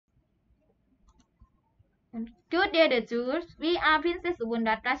Good day, the Jews. We are Princess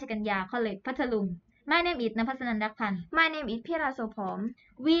Ubolratana Rajakanya, College, Phatthalung. My name is Napasanan Rakphan. My name is Piyada Sobphom.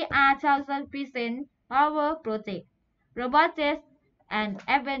 We are chosen to present our project, Robotics and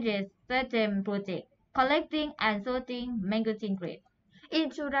Advanced System Project, collecting and sorting mangosteen grades.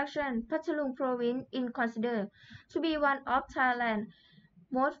 Introduction. Phatthalung province is considered to be one of Thailand's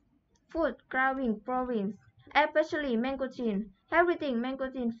most food-grabbing provinces, especially mangosteen. Everything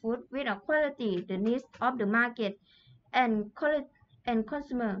mangosteen food with a quality the needs of the market and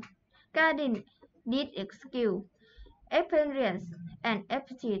consumer. Garden need skill, experience, and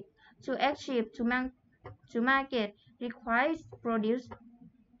aptitude to achieve to market requires produce.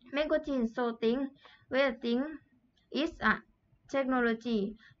 Mangosteen sorting, weighting is a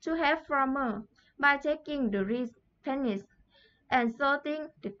technology to help farmers by taking the ripeness and sorting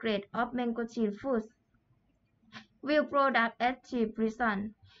the grade of mangosteen fruits. Will product achieve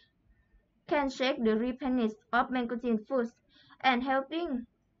result can check the ripeness of mangosteen fruits and helping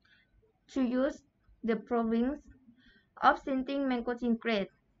to use the province of scenting mangosteen grade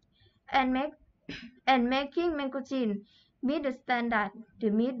and making mangosteen meet the standard to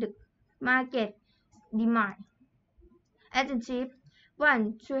meet the market demand. Objective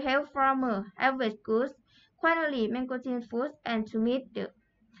 1. To help farmers harvest good quality mangosteen fruits and to meet the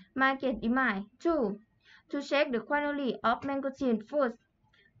market demand. 2. To check the quality of mangosteen fruits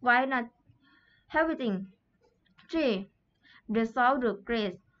while not harvesting. 3. Resolve the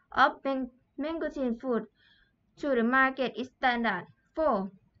grades of mangosteen fruit to the market standard. 4.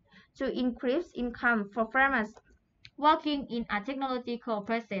 To increase income for farmers. Working in a technological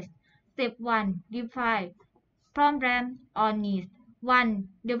process. Step 1. Define problem or needs. 1.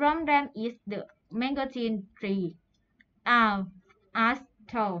 The problem is the mangosteen tree as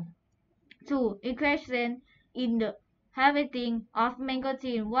told. 2. Equation in the harvesting of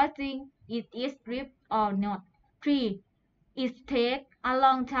mangosteen whether it is ripe or not. 3. It takes a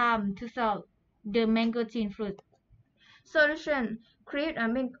long time to sell the mangosteen fruit. Solution. Create a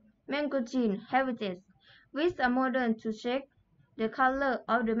mangosteen habitat with a model to check the color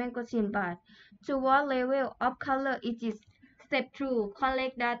of the mangosteen bud. To what level of color it is. Step 2.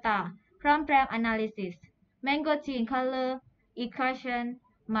 Collect data. Problem analysis. Mangosteen color equation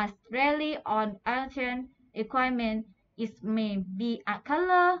must rely on ancient equipment. It may be a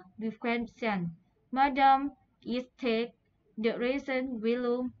color differentiation. Model is take the recent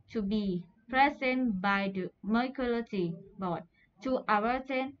value to be present by the molecularity board to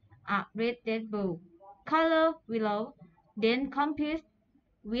obtain a readable color below, then compete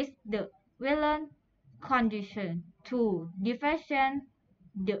with the valence condition to differentiate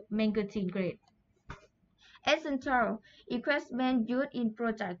the mangosteen grade. Essential equipment used in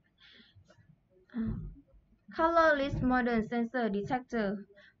project. Color list modern sensor detector,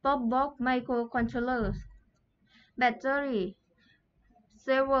 pop-box microcontrollers, battery,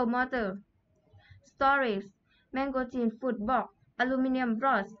 servo motor, storage, mangosteen food box, aluminum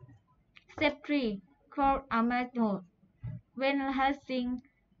rods. Step 3. Core method. When enhancing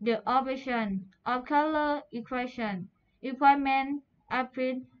the operation of color equation, equipment are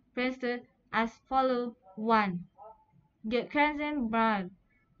presented as follows. 1. The crescent bar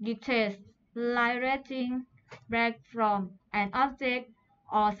dictates light rating back from an object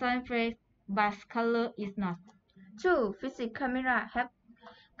or surface but color is not. 2. Physics camera have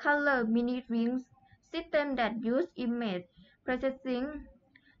color mini rings system that use image processing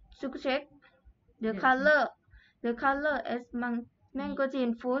to check the color as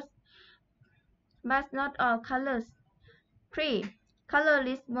mangosteen fruits, but not all colors. 3. Color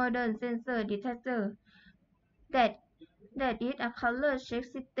list modern sensor detector that is a color check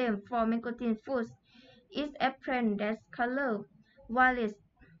system for mangosteen fruits. Its apparent that color values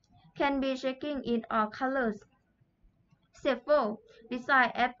can be checking in all colors. Step 4.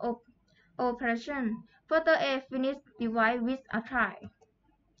 Design at operation. Photo A finish device with a try.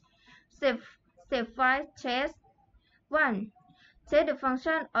 Step 5. Test 1. Test the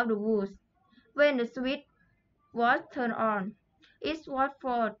function of the woods. When the switch was turned on, it was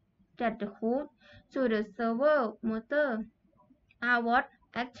for that the hood to the servo motor was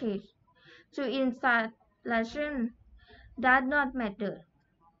active. To installation does not matter.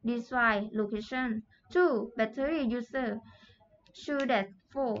 Device location. 2. Battery user. Show that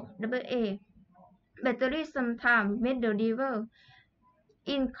 4. AA. Battery sometimes made the device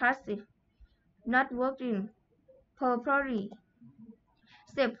inclusive, not working properly.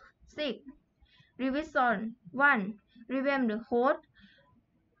 Step 6. Revision 1. Revamp the hose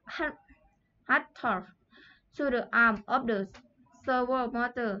hardtop to the arm of the servo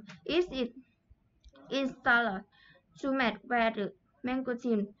motor. Is it installed to match where the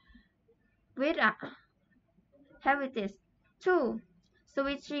mangosteen with a heritage. 2.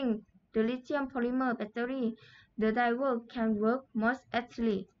 Switching the lithium polymer battery, the diver can work most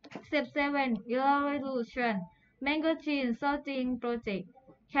easily. Step 7. Evolution. Mangosteen sorting project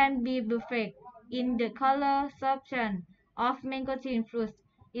can be perfect in the color sorption of mangosteen fruits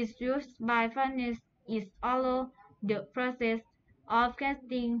is used by farmers is allow the process of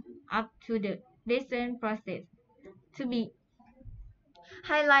casting up to the design process to be.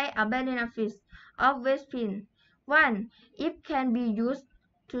 Highlight a benefits of WISPO. 1. It can be used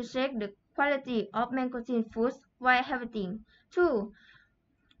to check the quality of mangosteen fruits while harvesting. 2.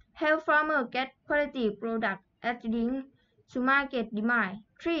 Help farmers get quality products adding to market demand.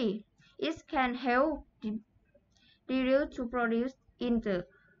 3. It can help reduce to produce in the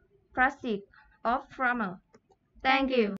plastic of farmer. Thank you.